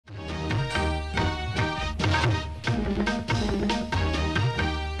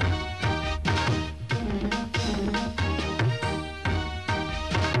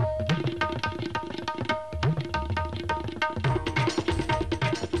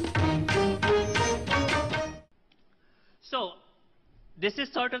this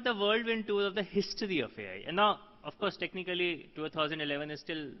is sort of the whirlwind tour of the history of AI. And now, of course, technically 2011 is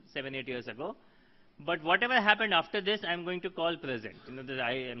still 7-8 years ago. But whatever happened after this, I'm going to call present.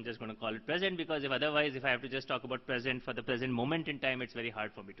 I am just going to call it present, because if otherwise, if I have to just talk about present for the present moment in time, it's very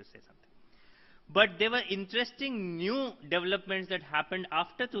hard for me to say something. But there were interesting new developments that happened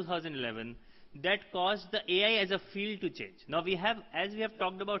after 2011 that caused the AI as a field to change. Now we have, as we have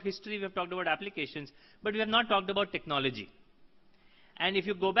talked about history, we have talked about applications, but we have not talked about technology. And if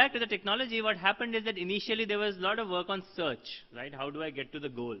you go back to the technology, what happened is that initially there was a lot of work on search, right? How do I get to the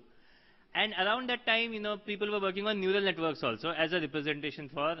goal? And around that time, people were working on neural networks also as a representation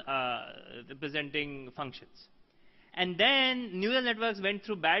for representing functions. And then neural networks went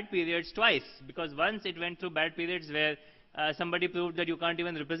through bad periods twice, because once it went through bad periods where somebody proved that you can't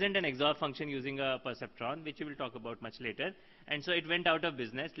even represent an XOR function using a perceptron, which we will talk about much later. And so it went out of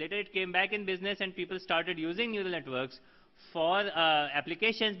business. Later it came back in business and people started using neural networks for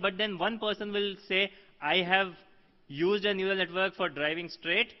applications. But then one person will say, I have used a neural network for driving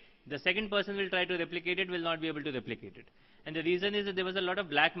straight. The second person will try to replicate it, will not be able to replicate it. And the reason is that there was a lot of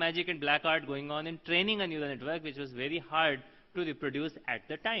black magic and black art going on in training a neural network, which was very hard to reproduce at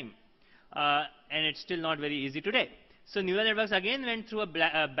the time. And it's still not very easy today. So neural networks again went through a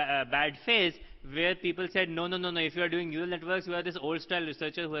bad phase where people said, no, no, no, no, if you are doing neural networks, you are this old style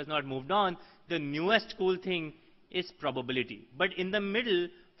researcher who has not moved on. The newest cool thing is probability. But in the middle,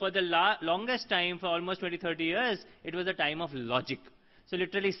 for the longest time, for almost 20, 30 years, it was a time of logic. So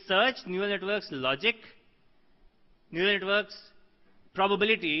literally search, neural networks, logic, neural networks,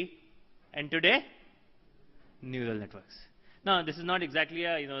 probability, and today, neural networks. Now, this is not exactly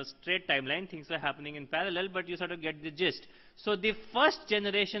a straight timeline. Things are happening in parallel, but you sort of get the gist. So the first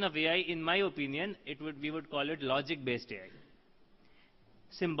generation of AI, in my opinion, we would call it logic-based AI,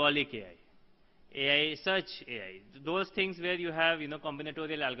 symbolic AI, AI search AI, those things where you have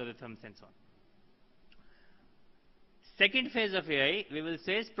combinatorial algorithms and so on. Second phase of AI, we will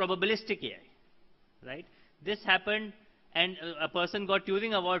say, is probabilistic AI, right? This happened, and a person got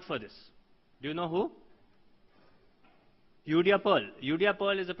Turing Award for this. Do you know who? Yudia Pearl. Yudia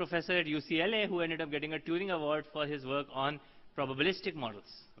Pearl is a professor at UCLA who ended up getting a Turing Award for his work on probabilistic models.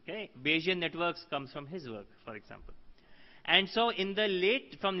 Okay, Bayesian networks comes from his work, for example. And so,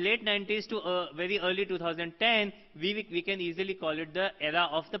 from late 90s to very early 2010, we can easily call it the era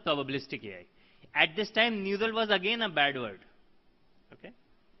of the probabilistic AI. At this time, neural was again a bad word. Okay?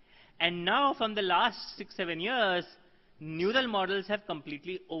 And now, from the last 6-7 years, neural models have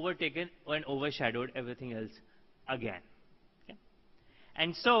completely overtaken and overshadowed everything else again. Okay?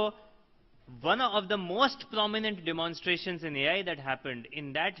 And so, one of the most prominent demonstrations in AI that happened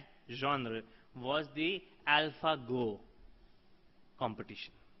in that genre was the AlphaGo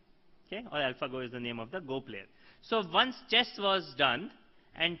competition. Okay? Or AlphaGo is the name of the Go player. So, once chess was done,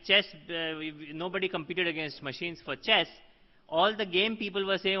 and chess, nobody competed against machines for chess, all the game people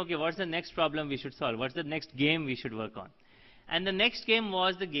were saying, okay, what's the next problem we should solve? What's the next game we should work on? And the next game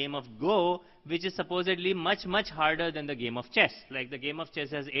was the game of Go, which is supposedly much, much harder than the game of chess. Like the game of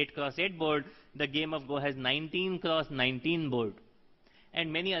chess has 8x8 board, the game of Go has 19x19 board,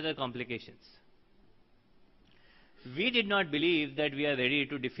 and many other complications. We did not believe that we are ready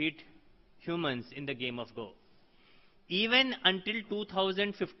to defeat humans in the game of Go. Even until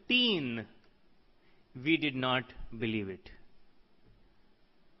 2015, we did not believe it.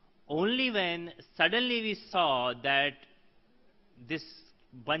 Only when suddenly we saw that this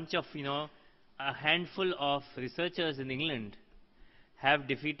bunch of, a handful of researchers in England have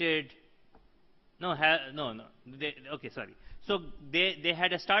defeated, okay, sorry. So they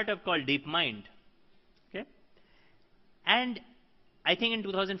had a startup called DeepMind, okay? And I think in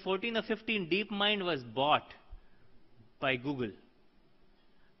 2014 or 15, DeepMind was bought by Google,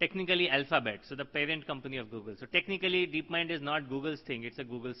 technically Alphabet, so the parent company of Google. So technically DeepMind is not Google's thing, it's a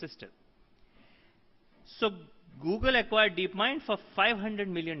Google sister. So Google acquired DeepMind for $500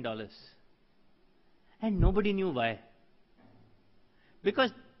 million. And nobody knew why. Because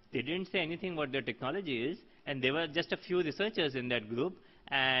they didn't say anything what their technology is, and there were just a few researchers in that group,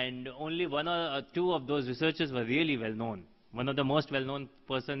 and only one or two of those researchers were really well known. One of the most well known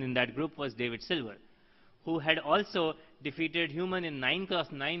person in that group was David Silver, who had also defeated human in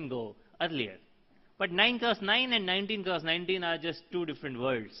 9x9 Go earlier. But 9x9 and 19x19 are just two different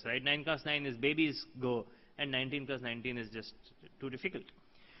worlds, right? 9x9 is baby's Go, and 19x19 is just too difficult.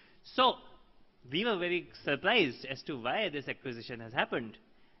 So we were very surprised as to why this acquisition has happened.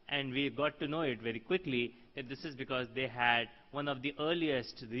 And we got to know it very quickly that this is because they had one of the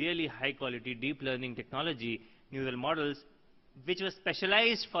earliest really high quality deep learning technology neural models, which was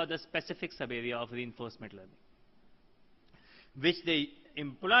specialized for the specific sub-area of reinforcement learning. which they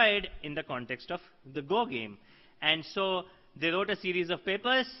employed in the context of the Go game. And so they wrote a series of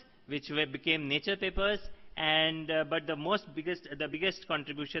papers which became Nature papers, and but the biggest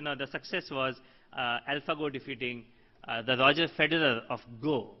contribution or the success was AlphaGo defeating the Roger Federer of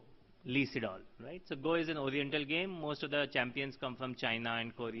Go, Lee Sedol, right? So Go is an Oriental game. Most of the champions come from China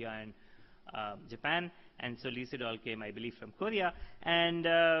and Korea and Japan, and so Lee Sedol came, I believe, from Korea, and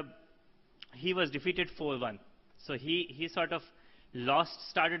he was defeated 4-1. So he sort of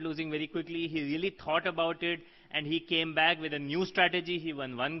started losing very quickly. He really thought about it, and he came back with a new strategy. He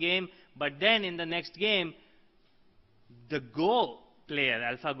won one game, but then in the next game, the Go player,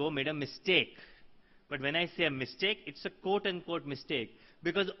 AlphaGo, made a mistake. But when I say a mistake, it's a quote-unquote mistake,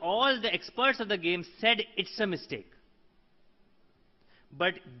 because all the experts of the game said it's a mistake.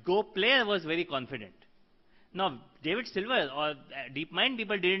 But Go player was very confident. Now, David Silver or DeepMind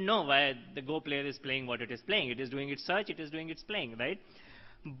people didn't know why the Go player is playing what it is playing. It is doing its search, it is doing its playing, right?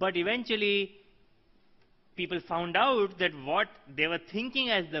 But eventually, people found out that what they were thinking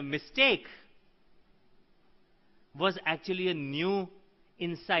as the mistake was actually a new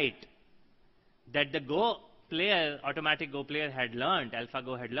insight that the Go player, automatic Go player, had learned,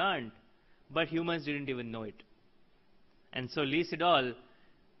 AlphaGo had learned, but humans didn't even know it. And so Lee Sedol,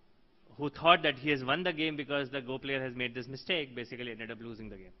 who thought that he has won the game because the Go player has made this mistake, basically ended up losing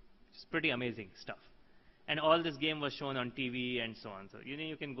the game. It's pretty amazing stuff. And all this game was shown on TV and so on. So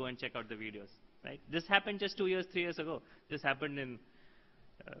you can go and check out the videos, right? This happened just 2 years, 3 years ago. This happened in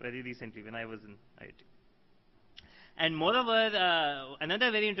very recently when I was in IIT. And moreover,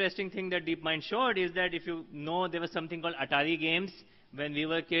 another very interesting thing that DeepMind showed is that if you know, there was something called Atari games. When we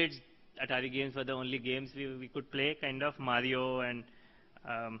were kids, Atari games were the only games we could play, kind of Mario and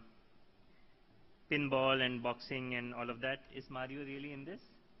pinball and boxing and all of that. Is Mario really in this?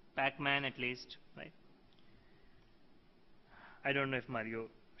 Pac-Man at least, right? I don't know if Mario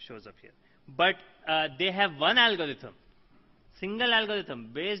shows up here. But they have one algorithm, single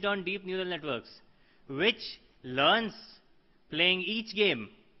algorithm based on deep neural networks, which learns playing each game,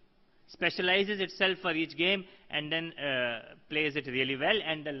 specializes itself for each game, and then plays it really well.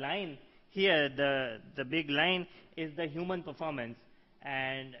 And the line here, the big line, is the human performance.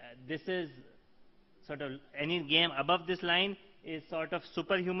 And this is sort of, any game above this line is sort of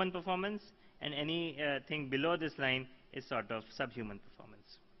superhuman performance, and any thing below this line is sort of subhuman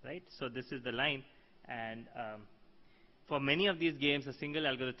performance, right? So this is the line, and for many of these games, a single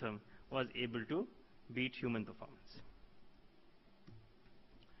algorithm was able to beat human performance.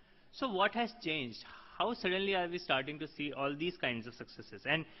 So what has changed? How suddenly are we starting to see all these kinds of successes?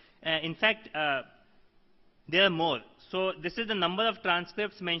 And in fact, there are more. So this is the number of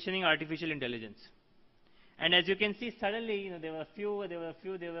transcripts mentioning artificial intelligence. And as you can see, suddenly, there were a few,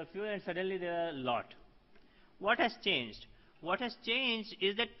 and suddenly there are a lot. What has changed? What has changed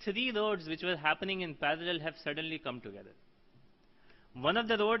is that 3 roads which were happening in parallel have suddenly come together. One of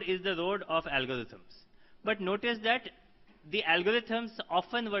the road is the road of algorithms. But notice that the algorithms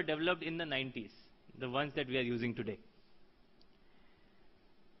often were developed in the 90s, the ones that we are using today.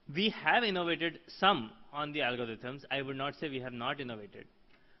 We have innovated some on the algorithms. I would not say we have not innovated.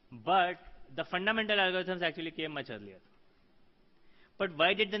 But the fundamental algorithms actually came much earlier. But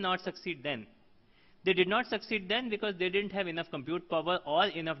why did they not succeed then? They did not succeed then because they didn't have enough compute power or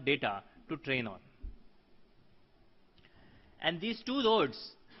enough data to train on. And these 2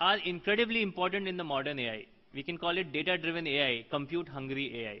 roads are incredibly important in the modern AI. We can call it data-driven AI,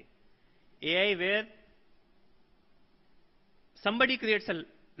 compute-hungry AI. AI where somebody creates a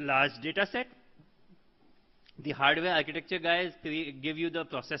large data set. The hardware architecture guys give you the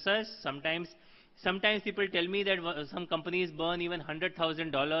processors. Sometimes people tell me that some companies burn even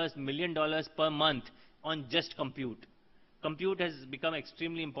 $100,000, $1 million per month on just compute. Compute has become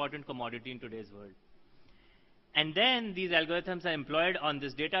extremely important commodity in today's world. And then these algorithms are employed on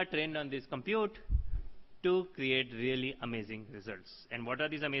this data, trained on this compute, to create really amazing results. And what are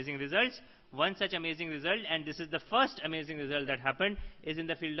these amazing results? One such amazing result, and this is the first amazing result that happened, is in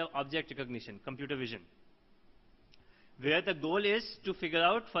the field of object recognition, computer vision, where the goal is to figure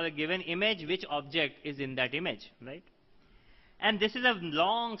out for a given image which object is in that image, right? And this is a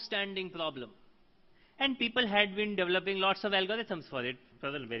long-standing problem. And people had been developing lots of algorithms for it for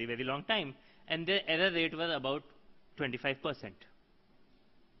a very, very long time. And their error rate was about 25%.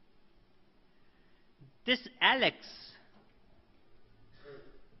 This Alex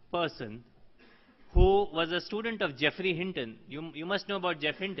person, who was a student of Geoffrey Hinton, you must know about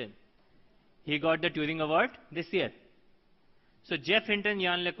Geoff Hinton. He got the Turing Award this year. So Geoff Hinton,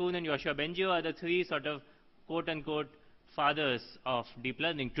 Yann LeCun, and Yoshua Bengio are the 3 sort of quote-unquote fathers of deep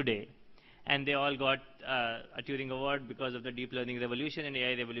learning today. and they all got a Turing Award because of the deep learning revolution and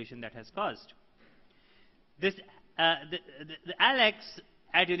AI revolution that has caused. This, the Alex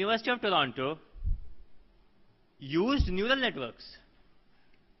at University of Toronto used neural networks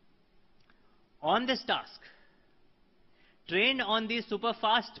on this task, trained on these super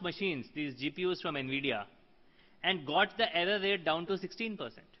fast machines, these GPUs from NVIDIA, and got the error rate down to 16%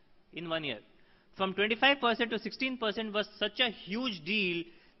 in 1 year. From 25% to 16% was such a huge deal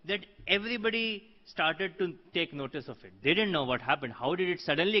that everybody started to take notice of it. They didn't know what happened. How did it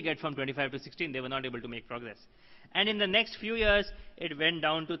suddenly get from 25 to 16? They were not able to make progress. And in the next few years, it went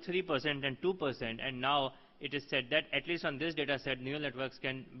down to 3% and 2%, and now it is said that, at least on this data set, neural networks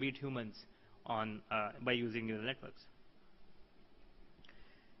can beat humans by using neural networks.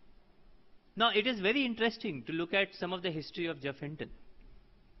 Now, it is very interesting to look at some of the history of Geoff Hinton.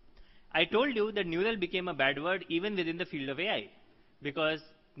 I told you that neural became a bad word even within the field of AI, because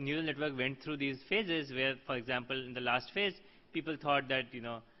neural network went through these phases where, for example, in the last phase, people thought that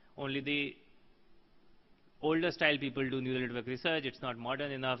only the older style people do neural network research, it's not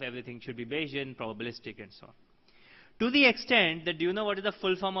modern enough, everything should be Bayesian, probabilistic, and so on. To the extent that, do you know what is the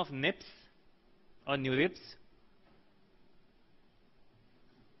full form of NIPS or NeurIPS?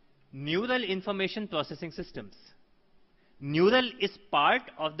 Neural Information Processing Systems. Neural is part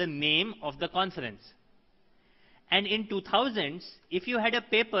of the name of the conference. And in 2000s, if you had a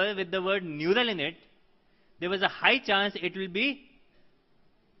paper with the word neural in it, there was a high chance it will be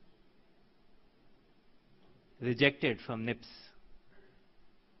rejected from NIPS.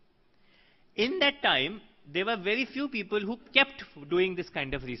 In that time, there were very few people who kept doing this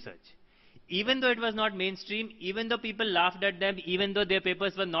kind of research. Even though it was not mainstream, even though people laughed at them, even though their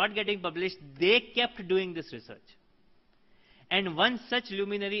papers were not getting published, they kept doing this research. And one such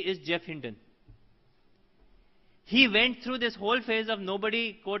luminary is Geoff Hinton. He went through this whole phase of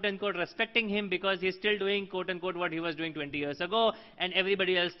nobody, quote unquote, respecting him because he's still doing, quote unquote, what he was doing 20 years ago, and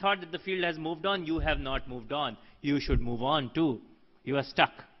everybody else thought that the field has moved on. You have not moved on. You should move on too. You are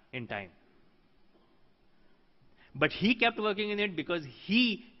stuck in time. But he kept working in it because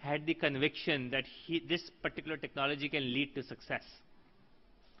he had the conviction that this particular technology can lead to success.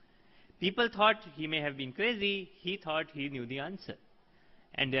 People thought he may have been crazy. He thought he knew the answer.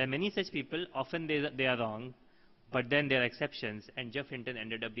 And there are many such people. Often they are wrong, but then there are exceptions, and Geoff Hinton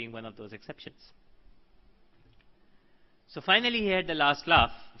ended up being one of those exceptions. So finally he had the last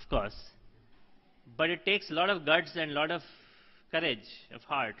laugh, of course, but it takes a lot of guts and a lot of courage of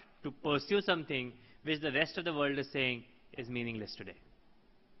heart to pursue something which the rest of the world is saying is meaningless today.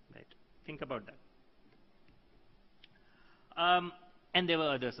 Right? Think about that. And there were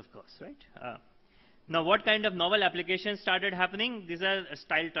others, of course, right? Now, what kind of novel applications started happening? These are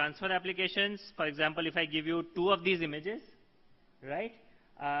style transfer applications. For example, if I give you 2 of these images, right?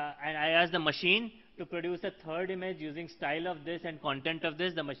 And I ask the machine to produce a third image using style of this and content of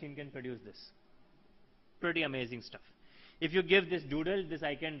this, the machine can produce this. Pretty amazing stuff. If you give this doodle, this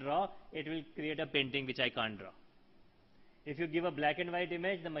I can draw, it will create a painting which I can't draw. If you give a black and white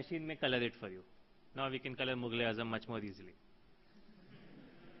image, the machine may color it for you. Now we can color Mughal-e-Azam much more easily.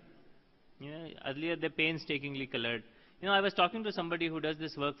 Earlier they painstakingly colored. I was talking to somebody who does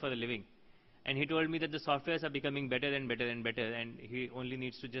this work for a living, and he told me that the softwares are becoming better and better and better, and he only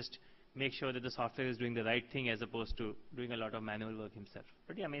needs to just make sure that the software is doing the right thing as opposed to doing a lot of manual work himself.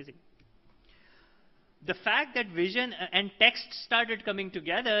 Pretty amazing. The fact that vision and text started coming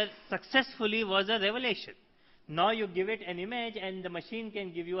together successfully was a revelation. Now you give it an image and the machine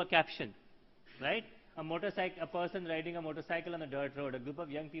can give you a caption, right? A person riding a motorcycle on a dirt road, a group of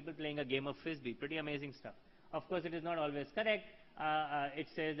young people playing a game of frisbee, pretty amazing stuff. Of course, it is not always correct. It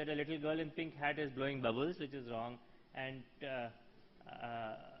says that a little girl in pink hat is blowing bubbles, which is wrong, and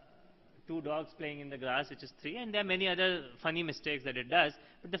 2 dogs playing in the grass, which is 3, and there are many other funny mistakes that it does.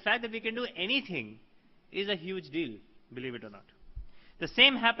 But the fact that we can do anything is a huge deal, believe it or not. The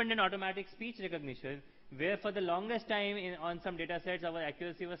same happened in automatic speech recognition, where for the longest time on some data sets, our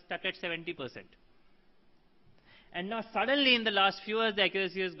accuracy was stuck at 70%. And now suddenly in the last few years, the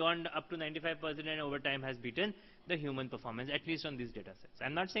accuracy has gone up to 95% and over time has beaten the human performance, at least on these data sets.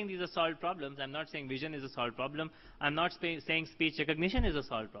 I'm not saying these are solved problems. I'm not saying vision is a solved problem. I'm not saying speech recognition is a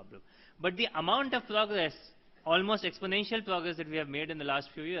solved problem. But the amount of progress, almost exponential progress that we have made in the last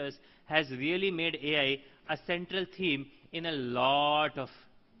few years has really made AI a central theme in a lot of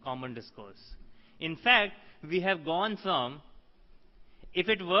common discourse. In fact, we have gone from, if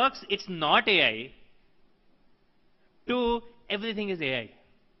it works, it's not AI, to everything is AI.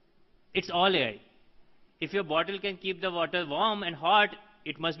 It's all AI. If your bottle can keep the water warm and hot,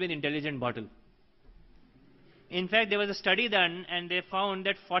 it must be an intelligent bottle. In fact, there was a study done and they found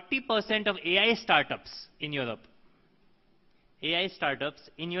that 40% of AI startups in Europe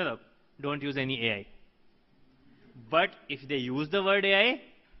don't use any AI. But if they use the word AI,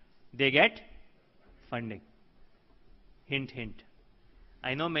 they get funding. Hint, hint.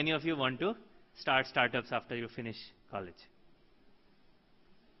 I know many of you want to start startups after you finish college.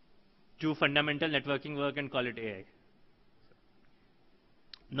 Do fundamental networking work and call it AI.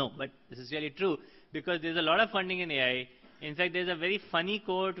 No, but this is really true because there's a lot of funding in AI. In fact, there's a very funny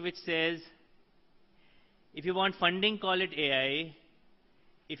quote which says, if you want funding, call it AI.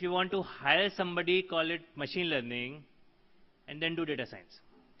 If you want to hire somebody, call it machine learning, and then do data science.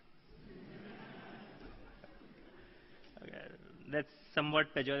 Okay, that's somewhat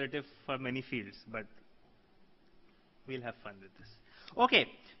pejorative for many fields, but we'll have fun with this. Okay,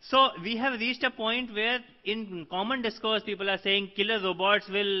 so we have reached a point where in common discourse people are saying killer robots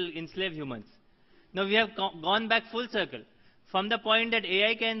will enslave humans. Now we have gone back full circle. From the point that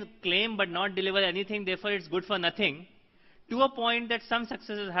AI can claim but not deliver anything, therefore it's good for nothing, to a point that some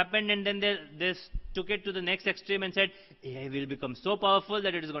successes happened and then they took it to the next extreme and said, AI will become so powerful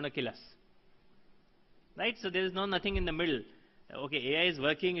that it is going to kill us. Right? So there is nothing in the middle. Okay, AI is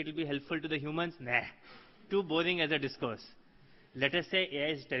working, it will be helpful to the humans. Nah, too boring as a discourse. Let us say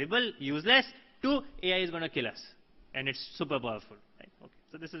AI is terrible, useless, to AI is going to kill us. And it's super powerful. Right? Okay,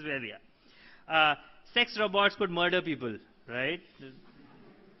 so this is where we are. Sex robots could murder people, right?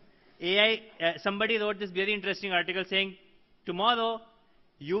 AI, somebody wrote this very interesting article saying, tomorrow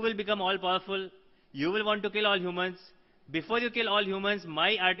you will become all powerful, you will want to kill all humans. Before you kill all humans,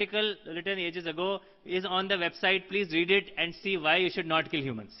 my article written ages ago is on the website. Please read it and see why you should not kill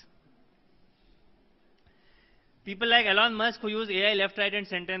humans. People like Elon Musk who use AI left, right and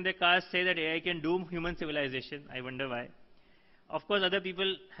center in their cars say that AI can doom human civilization. I wonder why. Of course, other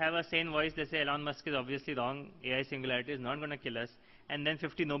people have a sane voice. They say Elon Musk is obviously wrong. AI singularity is not going to kill us. And then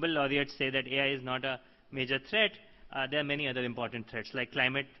 50 Nobel laureates say that AI is not a major threat. There are many other important threats like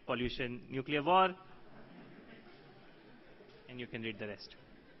climate, pollution, nuclear war. And you can read the rest.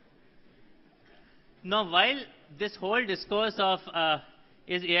 Now, while this whole discourse of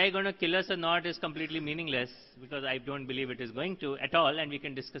is AI going to kill us or not is completely meaningless, because I don't believe it is going to at all, and we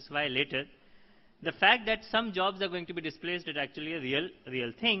can discuss why later. The fact that some jobs are going to be displaced is actually a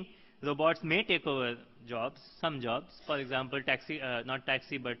real thing. Robots may take over jobs, some jobs. For example, not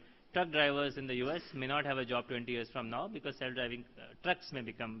taxi, but truck drivers in the US may not have a job 20 years from now because self-driving trucks may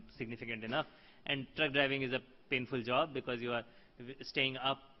become significant enough. And truck driving is a painful job because you are staying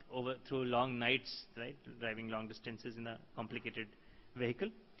up through long nights, right? Driving long distances in a complicated vehicle.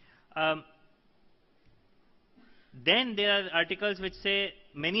 Then there are articles which say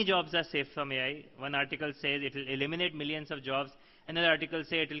many jobs are safe from AI. One article says it will eliminate millions of jobs. Another article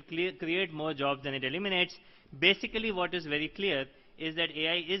says it will create more jobs than it eliminates. Basically, what is very clear is that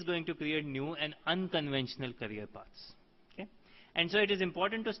AI is going to create new and unconventional career paths. Okay? And so it is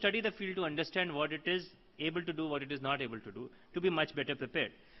important to study the field to understand what it is able to do, what it is not able to do, to be much better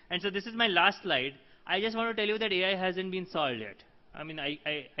prepared. And so this is my last slide. I just want to tell you that AI hasn't been solved yet. I mean,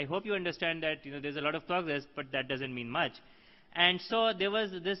 I hope you understand that there's a lot of progress, but that doesn't mean much. And so there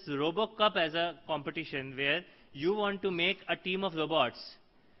was this RoboCup as a competition where you want to make a team of robots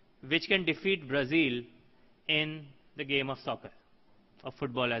which can defeat Brazil in the game of soccer, or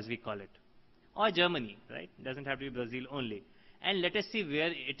football as we call it, or Germany, right? It doesn't have to be Brazil only. And let us see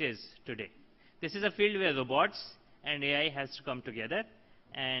where it is today. This is a field where robots and AI has to come together,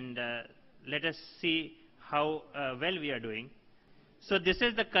 and let us see how well we are doing. So this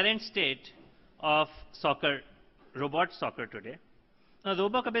is the current state of soccer, robot soccer today. Now,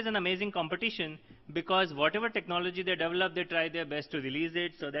 RoboCup is an amazing competition because whatever technology they develop, they try their best to release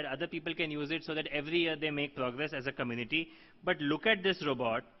it so that other people can use it, so that every year they make progress as a community. But look at this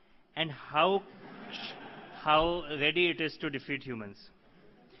robot and how ready it is to defeat humans.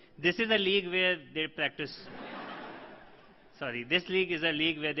 This is a league where they practice. Sorry, this league is a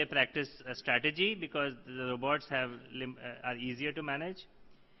league where they practice strategy because the robots are easier to manage.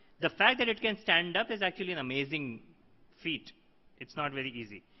 The fact that it can stand up is actually an amazing feat. It's not very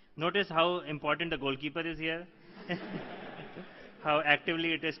easy. Notice how important the goalkeeper is here. How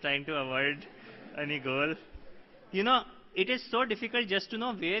actively it is trying to avoid any goal. It is so difficult just to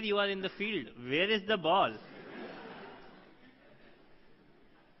know where you are in the field. Where is the ball?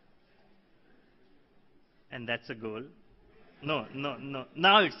 And that's a goal. No.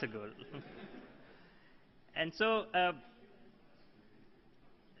 Now it's a goal. And so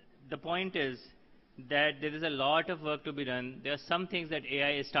the point is that there is a lot of work to be done. There are some things that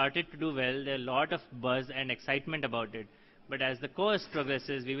AI has started to do well. There are a lot of buzz and excitement about it. But as the course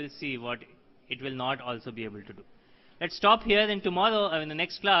progresses, we will see what it will not also be able to do. Let's stop here, and tomorrow, in the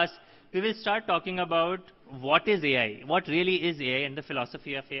next class, we will start talking about what is AI, what really is AI, and the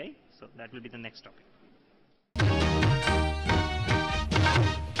philosophy of AI. So that will be the next topic.